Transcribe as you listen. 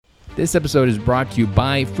This episode is brought to you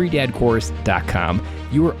by freedadcourse.com.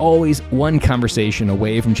 You are always one conversation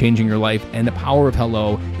away from changing your life, and the power of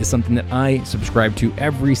hello is something that I subscribe to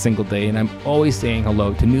every single day, and I'm always saying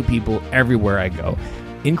hello to new people everywhere I go.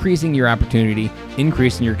 Increasing your opportunity,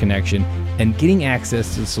 increasing your connection, and getting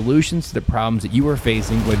access to the solutions to the problems that you are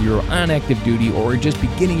facing, whether you're on active duty or just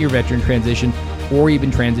beginning your veteran transition or even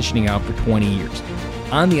transitioning out for 20 years.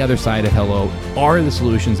 On the other side of hello are the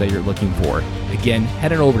solutions that you're looking for. Again,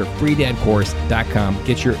 head on over to freedadcourse.com.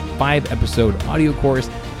 Get your 5-episode audio course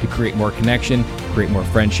to create more connection, create more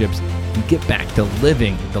friendships, and get back to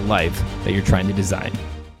living the life that you're trying to design.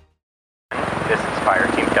 This is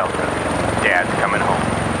Fire Team Delta. Dad's coming home.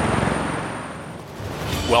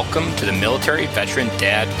 Welcome to the Military Veteran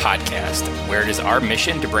Dad Podcast, where it is our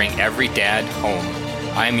mission to bring every dad home.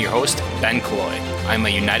 I am your host, Ben Killoy. I'm a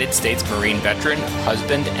United States Marine veteran,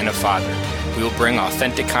 husband, and a father. We will bring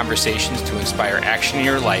authentic conversations to inspire action in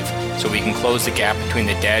your life so we can close the gap between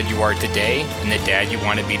the dad you are today and the dad you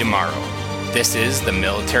want to be tomorrow. This is the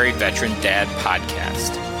Military Veteran Dad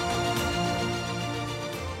Podcast.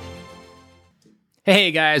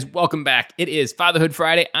 Hey guys, welcome back. It is Fatherhood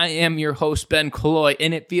Friday. I am your host, Ben Killoy,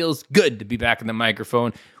 and it feels good to be back on the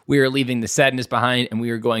microphone. We are leaving the sadness behind, and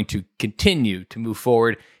we are going to continue to move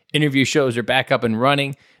forward. Interview shows are back up and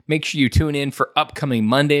running. Make sure you tune in for upcoming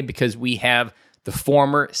Monday because we have the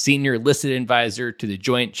former senior enlisted advisor to the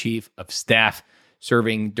Joint Chief of Staff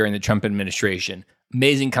serving during the Trump administration.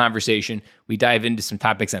 Amazing conversation. We dive into some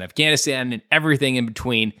topics on Afghanistan and everything in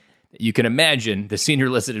between that you can imagine the senior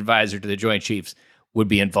enlisted advisor to the Joint Chiefs would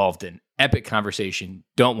be involved in. Epic conversation.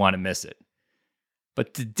 Don't want to miss it.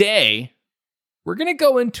 But today, we're going to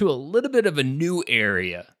go into a little bit of a new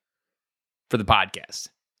area for the podcast.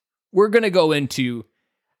 We're going to go into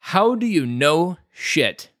how do you know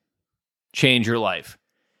shit change your life?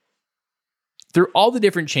 Through all the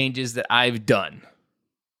different changes that I've done,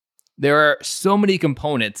 there are so many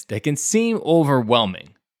components that can seem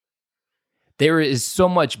overwhelming. There is so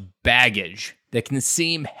much baggage that can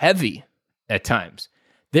seem heavy at times.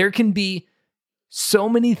 There can be so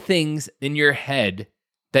many things in your head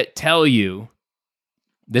that tell you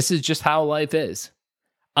this is just how life is.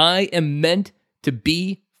 I am meant to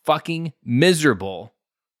be fucking miserable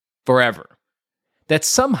forever. That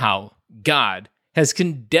somehow God has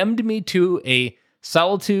condemned me to a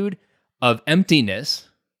solitude of emptiness,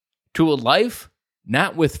 to a life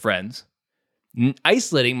not with friends,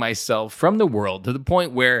 isolating myself from the world to the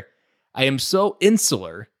point where I am so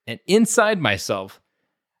insular and inside myself,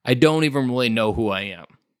 I don't even really know who I am.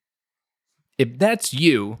 If that's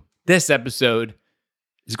you, this episode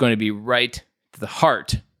is going to be right to the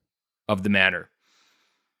heart of the matter.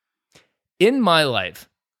 In my life,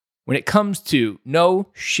 when it comes to no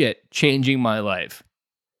shit changing my life,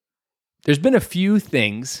 there's been a few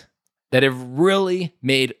things that have really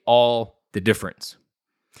made all the difference.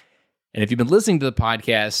 And if you've been listening to the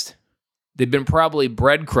podcast, they've been probably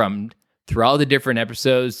breadcrumbed throughout the different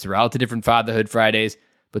episodes, throughout the different Fatherhood Fridays,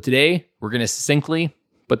 but today we're going to succinctly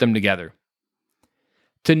put them together.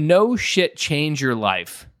 To no shit change your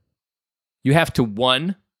life, you have to,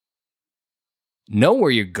 1, know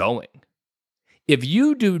where you're going. If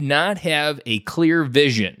you do not have a clear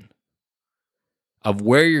vision of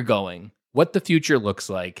where you're going, what the future looks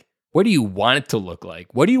like, what do you want it to look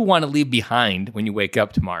like? What do you want to leave behind when you wake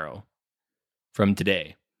up tomorrow from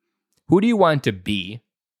today? Who do you want to be?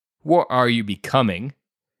 What are you becoming?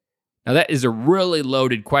 Now that is a really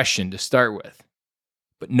loaded question to start with.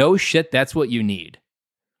 But no shit, that's what you need.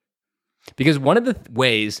 Because one of the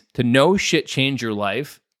ways to no shit change your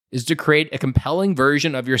life is to create a compelling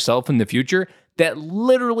version of yourself in the future that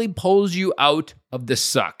literally pulls you out of the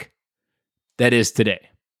suck that is today.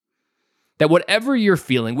 That whatever you're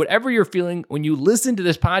feeling when you listen to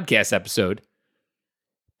this podcast episode,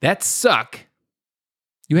 that suck,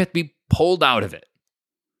 you have to be pulled out of it.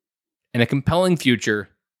 And a compelling future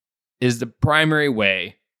is the primary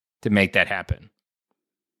way to make that happen.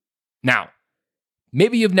 Now,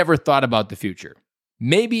 maybe you've never thought about the future.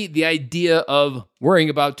 Maybe the idea of worrying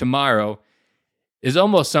about tomorrow is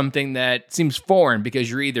almost something that seems foreign because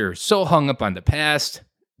you're either so hung up on the past,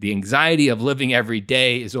 the anxiety of living every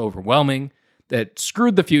day is overwhelming, that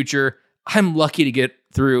screwed the future, I'm lucky to get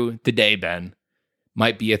through today, Ben,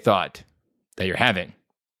 might be a thought that you're having.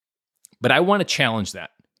 But I want to challenge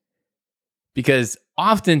that. Because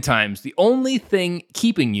oftentimes, the only thing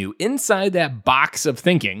keeping you inside that box of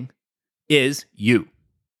thinking is you.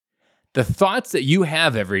 The thoughts that you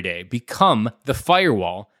have every day become the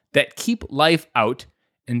firewall that keep life out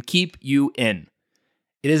and keep you in.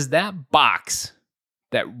 It is that box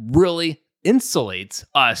that really insulates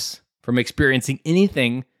us from experiencing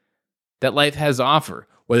anything that life has to offer,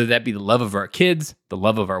 whether that be the love of our kids, the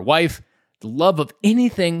love of our wife, the love of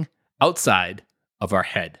anything outside of our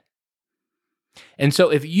head. And so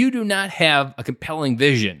if you do not have a compelling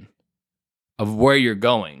vision of where you're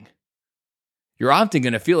going, you're often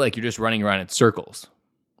going to feel like you're just running around in circles.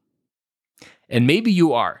 And maybe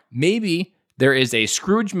you are. Maybe there is a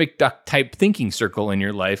Scrooge McDuck type thinking circle in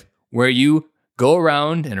your life where you go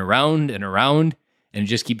around and around and around, and it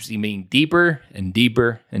just keeps getting deeper and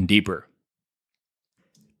deeper and deeper.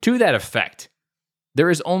 To that effect, there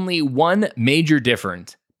is only one major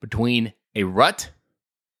difference between a rut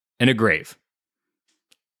and a grave: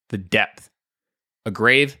 the depth. A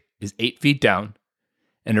grave is 8 feet down,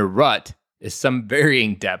 and a rut is some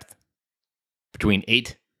varying depth between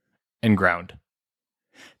 8 and ground.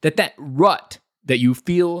 That rut that you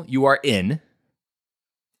feel you are in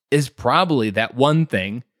is probably that one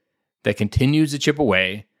thing that continues to chip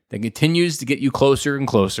away, that continues to get you closer and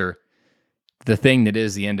closer to the thing that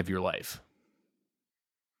is the end of your life.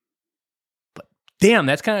 But damn,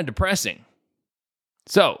 that's kind of depressing.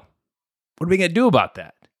 So, what are we going to do about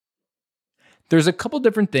that? There's a couple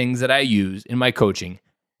different things that I use in my coaching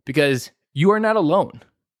because you are not alone.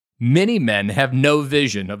 Many men have no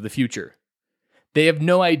vision of the future. They have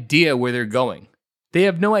no idea where they're going. They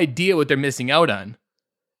have no idea what they're missing out on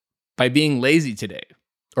by being lazy today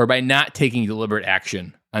or by not taking deliberate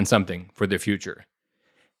action on something for their future.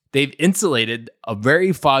 They've insulated a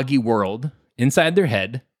very foggy world inside their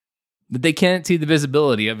head that they can't see the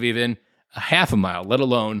visibility of even a half a mile, let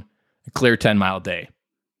alone a clear 10-mile day.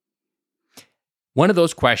 One of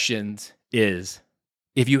those questions is,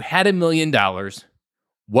 if you had $1 million,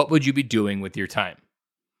 what would you be doing with your time?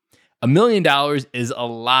 $1 million is a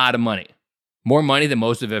lot of money, more money than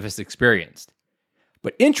most of us experienced.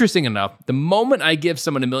 But interesting enough, the moment I give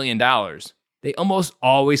someone $1 million, they almost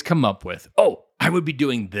always come up with, oh, I would be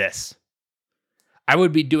doing this. I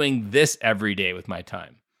would be doing this every day with my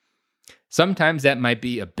time. Sometimes that might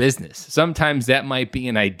be a business. Sometimes that might be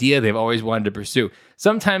an idea they've always wanted to pursue.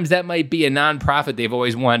 Sometimes that might be a nonprofit they've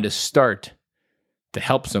always wanted to start to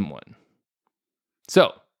help someone.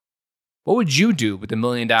 So, what would you do with $1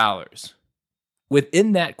 million?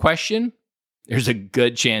 Within that question, there's a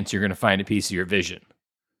good chance you're going to find a piece of your vision.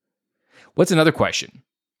 What's another question?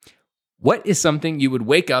 What is something you would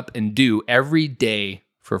wake up and do every day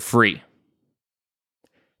for free?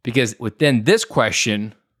 Because within this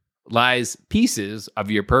question lies pieces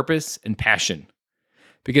of your purpose and passion.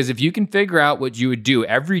 Because if you can figure out what you would do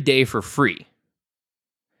every day for free,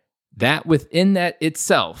 that within that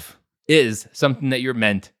itself is something that you're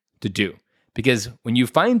meant to do. Because when you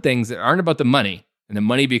find things that aren't about the money, and the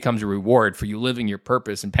money becomes a reward for you living your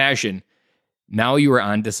purpose and passion, now you are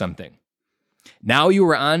on to something. Now you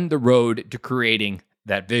are on the road to creating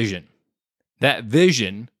that vision. That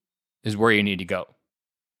vision is where you need to go.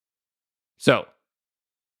 So,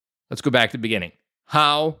 let's go back to the beginning.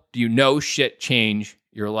 How do you know shit change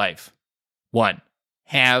your life? 1,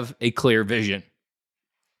 have a clear vision.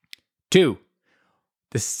 2,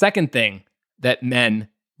 the second thing that men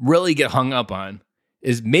really get hung up on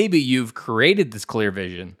is maybe you've created this clear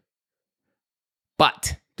vision,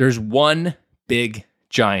 but there's one big,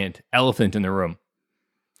 giant elephant in the room.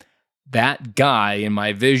 That guy in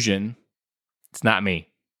my vision, it's not me.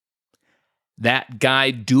 That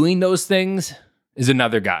guy doing those things is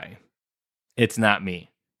another guy. It's not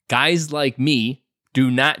me. Guys like me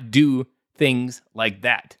do not do things like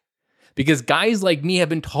that. Because guys like me have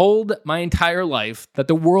been told my entire life that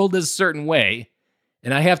the world is a certain way,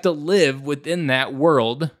 and I have to live within that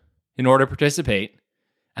world in order to participate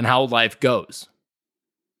in how life goes.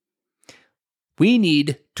 We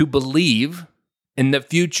need to believe in the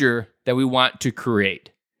future that we want to create.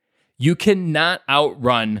 You cannot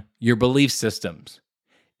outrun your belief systems.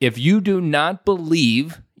 If you do not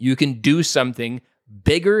believe you can do something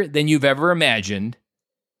bigger than you've ever imagined,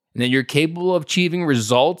 and that you're capable of achieving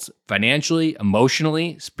results financially,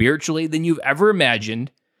 emotionally, spiritually than you've ever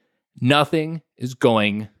imagined, nothing is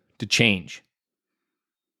going to change.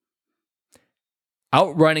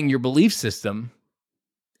 Outrunning your belief system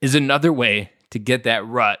is another way to get that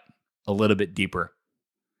rut a little bit deeper.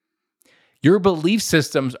 Your belief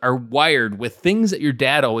systems are wired with things that your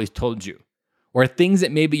dad always told you, or things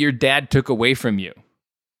that maybe your dad took away from you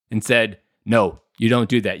and said, no, you don't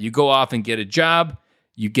do that. You go off and get a job,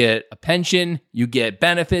 you get a pension, you get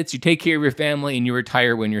benefits, you take care of your family, and you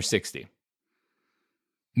retire when you're 60.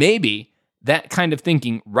 Maybe that kind of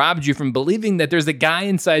thinking robbed you from believing that there's a guy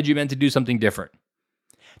inside you meant to do something different.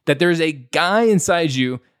 That there's a guy inside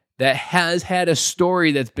you that has had a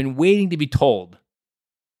story that's been waiting to be told.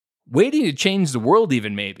 Waiting to change the world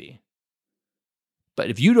even maybe. But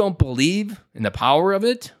if you don't believe in the power of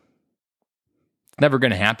it, it's never going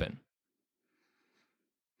to happen.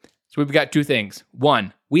 So we've got two things.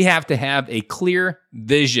 One, we have to have a clear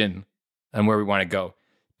vision on where we want to go.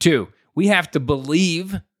 Two, we have to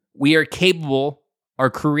believe we are capable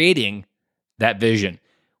of creating that vision.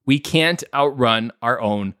 We can't outrun our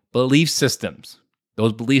own belief systems.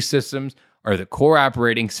 Those belief systems are the core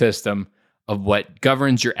operating system of what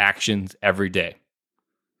governs your actions every day.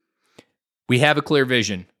 We have a clear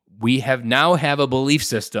vision. We now have a belief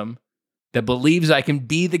system that believes I can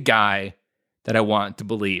be the guy that I want to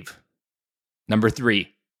believe. Number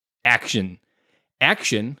 3, action.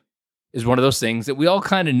 Action is one of those things that we all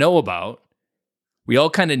kind of know about. We all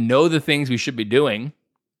kind of know the things we should be doing,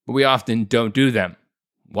 but we often don't do them.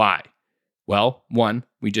 Why? Well, one,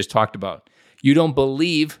 we just talked about. You don't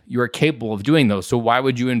believe you are capable of doing those, so why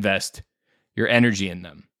would you invest your energy in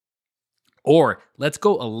them? Or let's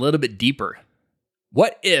go a little bit deeper.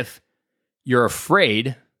 What if you're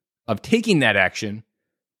afraid of taking that action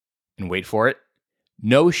and wait for it,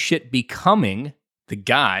 no shit becoming the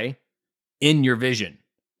guy in your vision?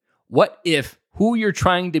 What if who you're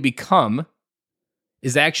trying to become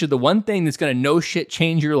is actually the one thing that's going to no shit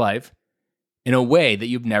change your life in a way that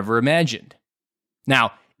you've never imagined?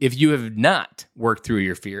 Now, if you have not worked through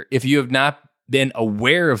your fear, if you have not been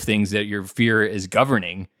aware of things that your fear is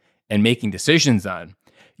governing and making decisions on,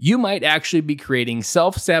 you might actually be creating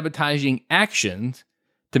self-sabotaging actions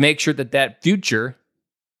to make sure that that future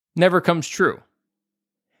never comes true.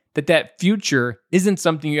 That future isn't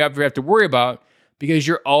something you ever have to worry about because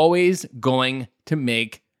you're always going to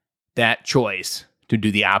make that choice to do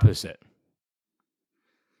the opposite.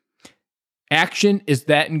 Action is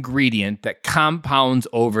that ingredient that compounds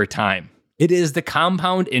over time. It is the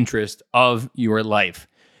compound interest of your life.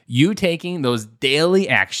 You taking those daily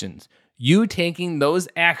actions, you taking those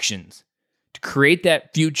actions to create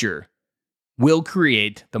that future will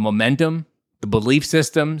create the momentum, the belief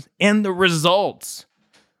systems, and the results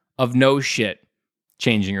of no shit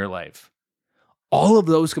changing your life. All of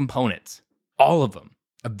those components, all of them,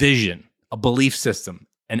 a vision, a belief system,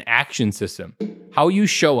 an action system, how you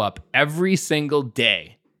show up every single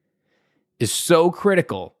day is so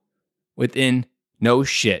critical within no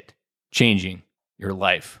shit changing your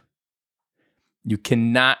life. You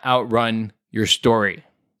cannot outrun your story.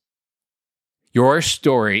 Your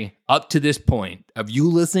story up to this point of you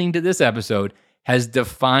listening to this episode has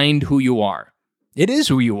defined who you are. It is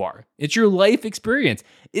who you are. It's your life experience.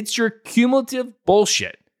 It's your cumulative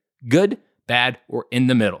bullshit, good, bad, or in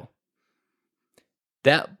the middle.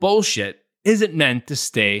 That bullshit isn't meant to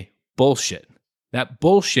stay bullshit. That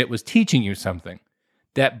bullshit was teaching you something.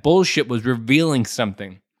 That bullshit was revealing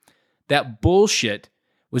something. That bullshit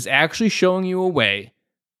was actually showing you a way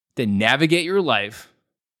to navigate your life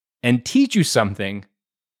and teach you something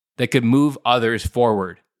that could move others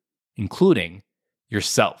forward, including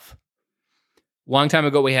yourself. A long time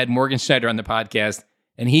ago, we had Morgan Schneider on the podcast,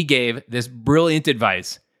 and he gave this brilliant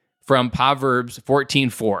advice from Proverbs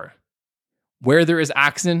 14:4. Where there is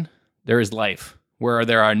oxen, there is life. Where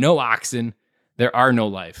there are no oxen, there are no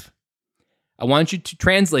life. I want you to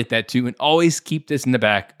translate that to and always keep this in the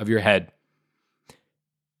back of your head.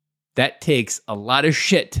 That takes a lot of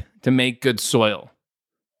shit to make good soil.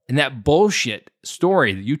 And that bullshit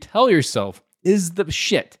story that you tell yourself is the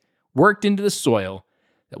shit worked into the soil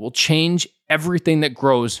that will change everything that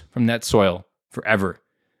grows from that soil forever.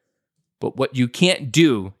 But what you can't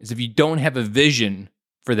do is if you don't have a vision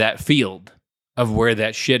for that field of where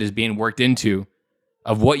that shit is being worked into,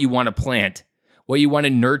 of what you want to plant, what you want to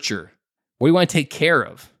nurture, what you want to take care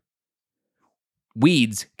of.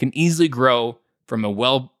 Weeds can easily grow from a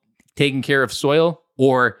well taken care of soil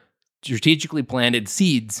or strategically planted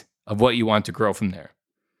seeds of what you want to grow from there.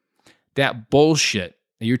 That bullshit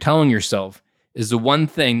that you're telling yourself is the one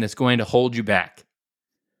thing that's going to hold you back.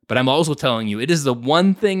 But I'm also telling you, it is the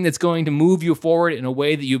one thing that's going to move you forward in a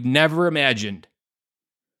way that you've never imagined.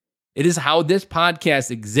 It is how this podcast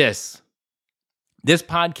exists. This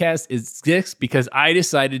podcast exists because I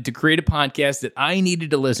decided to create a podcast that I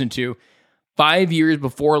needed to listen to 5 years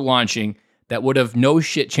before launching that would have no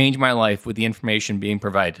shit changed my life with the information being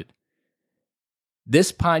provided.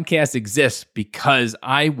 This podcast exists because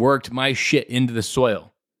I worked my shit into the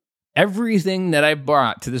soil. Everything that I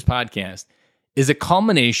brought to this podcast is a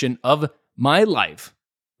culmination of my life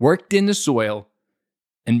worked in the soil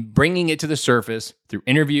and bringing it to the surface through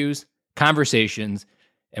interviews, conversations,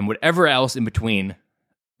 and whatever else in between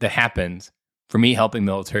that happens for me helping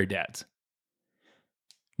military dads.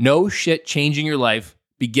 No shit changing your life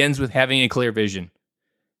begins with having a clear vision.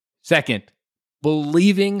 Second,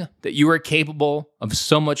 believing that you are capable of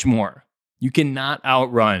so much more. You cannot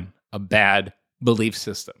outrun a bad belief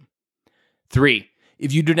system. 3,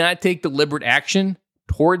 if you do not take deliberate action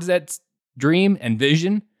towards that dream and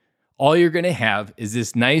vision, all you're going to have is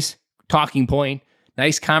this nice talking point,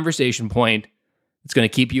 nice conversation point. It's going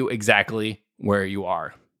to keep you exactly where you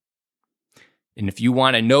are. And if you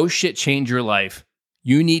want to no shit change your life,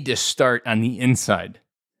 you need to start on the inside.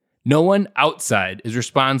 No one outside is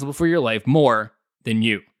responsible for your life more than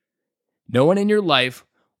you. No one in your life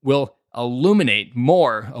will illuminate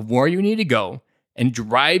more of where you need to go and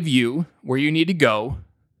drive you where you need to go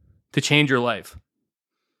to change your life.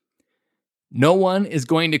 No one is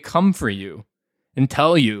going to come for you and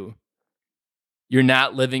tell you you're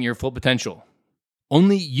not living your full potential.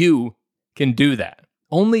 Only you can do that.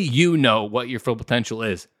 Only you know what your full potential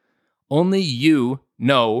is. Only you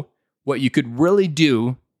know what you could really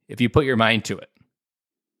do if you put your mind to it.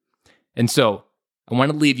 And so, I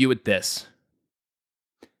want to leave you with this.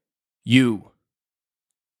 You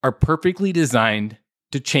are perfectly designed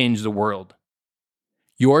to change the world.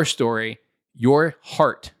 Your story, your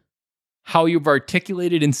heart, how you've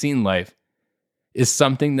articulated and seen life is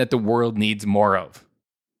something that the world needs more of.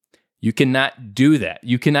 You cannot do that.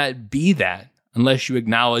 You cannot be that unless you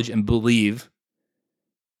acknowledge and believe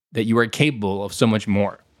that you are capable of so much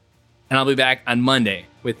more. And I'll be back on Monday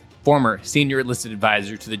with former senior enlisted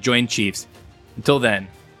advisor to the Joint Chiefs. Until then,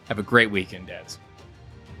 have a great weekend, dads.